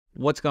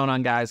What's going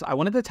on, guys? I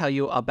wanted to tell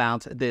you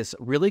about this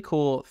really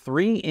cool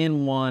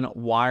 3-in-1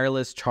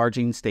 wireless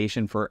charging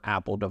station for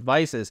Apple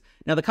devices.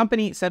 Now, the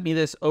company sent me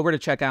this over to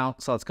check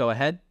out, so let's go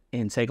ahead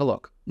and take a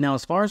look. Now,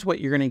 as far as what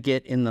you're going to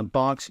get in the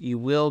box, you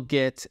will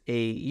get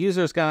a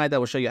user's guide that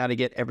will show you how to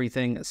get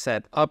everything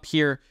set up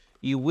here.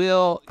 You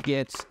will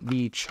get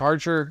the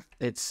charger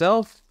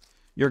itself.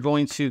 You're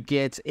going to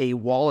get a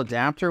wall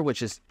adapter,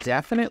 which is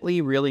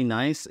definitely really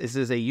nice. This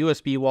is a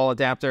USB wall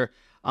adapter.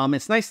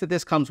 It's nice that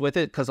this comes with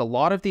it because a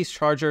lot of these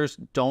chargers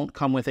don't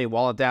come with a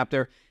wall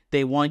adapter.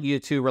 They want you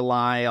to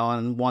rely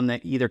on one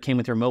that either came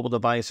with your mobile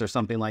device or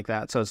something like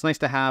that. So it's nice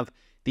to have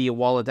the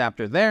wall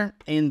adapter there.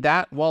 And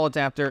that wall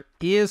adapter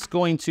is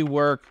going to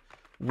work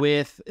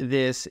with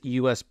this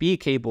USB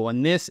cable.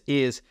 And this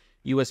is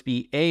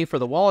USB-A for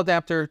the wall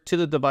adapter to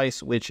the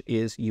device, which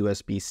is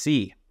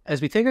USB-C. As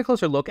we take a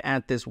closer look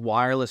at this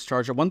wireless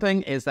charger, one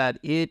thing is that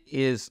it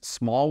is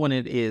small when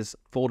it is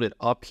folded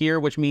up here,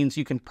 which means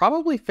you can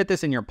probably fit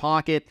this in your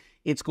pocket.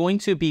 It's going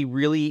to be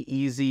really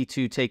easy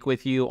to take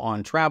with you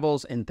on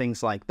travels and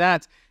things like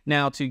that.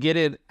 Now, to get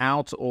it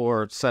out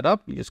or set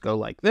up, you just go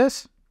like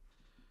this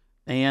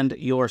and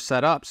you're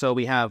set up. So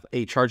we have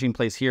a charging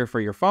place here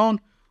for your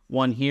phone,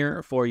 one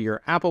here for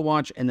your Apple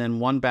Watch, and then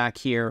one back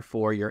here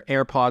for your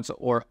AirPods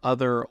or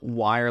other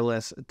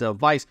wireless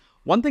device.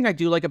 One thing I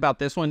do like about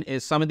this one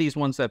is some of these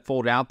ones that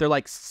fold out, they're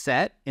like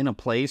set in a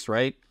place,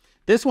 right?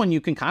 This one,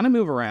 you can kind of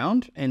move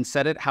around and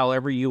set it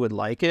however you would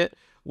like it,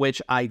 which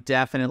I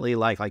definitely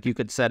like. Like you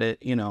could set it,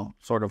 you know,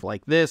 sort of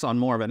like this on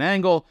more of an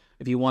angle.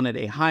 If you wanted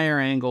a higher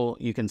angle,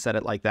 you can set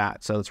it like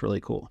that. So it's really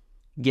cool.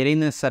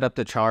 Getting this set up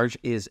to charge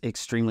is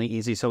extremely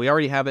easy. So we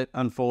already have it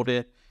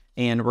unfolded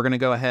and we're going to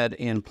go ahead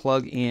and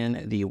plug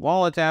in the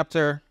wall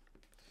adapter.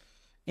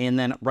 And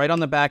then right on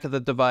the back of the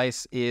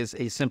device is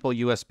a simple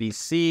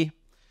USB-C.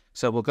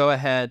 So we'll go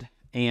ahead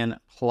and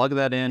plug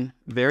that in.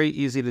 Very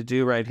easy to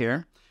do right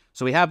here.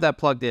 So we have that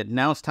plugged in.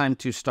 Now it's time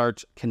to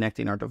start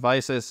connecting our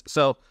devices.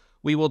 So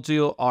we will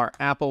do our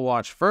Apple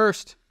Watch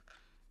first.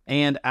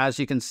 And as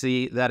you can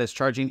see, that is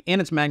charging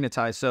and it's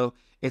magnetized. So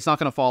it's not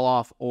going to fall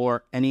off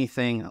or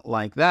anything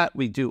like that.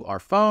 We do our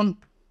phone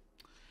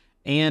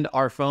and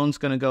our phone's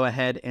going to go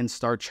ahead and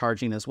start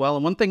charging as well.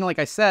 And one thing, like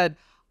I said,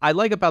 I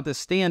like about this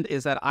stand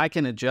is that I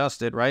can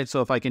adjust it, right?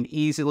 So if I can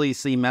easily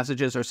see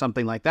messages or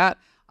something like that,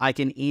 I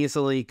can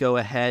easily go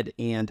ahead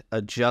and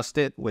adjust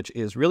it, which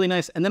is really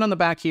nice. And then on the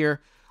back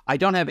here, I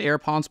don't have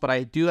AirPods, but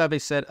I do have a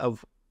set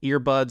of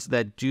earbuds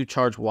that do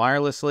charge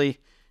wirelessly.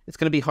 It's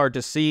going to be hard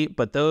to see,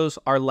 but those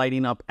are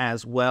lighting up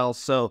as well.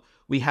 So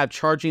we have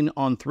charging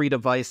on 3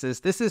 devices.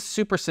 This is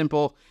super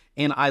simple,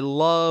 and I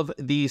love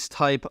these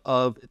type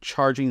of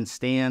charging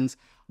stands.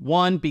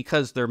 One,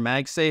 because they're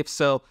magsafe,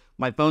 so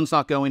my phone's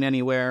not going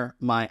anywhere.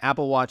 My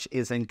Apple Watch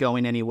isn't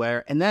going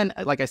anywhere. And then,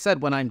 like I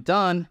said, when I'm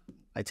done,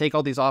 I take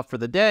all these off for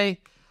the day.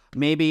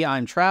 Maybe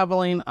I'm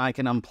traveling. I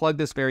can unplug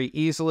this very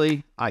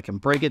easily. I can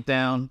break it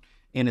down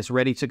and it's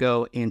ready to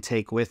go and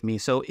take with me.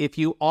 So if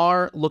you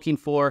are looking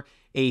for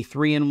a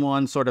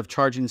 3-in-1 sort of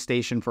charging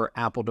station for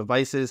Apple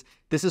devices,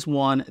 this is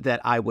one that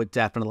I would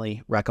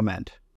definitely recommend.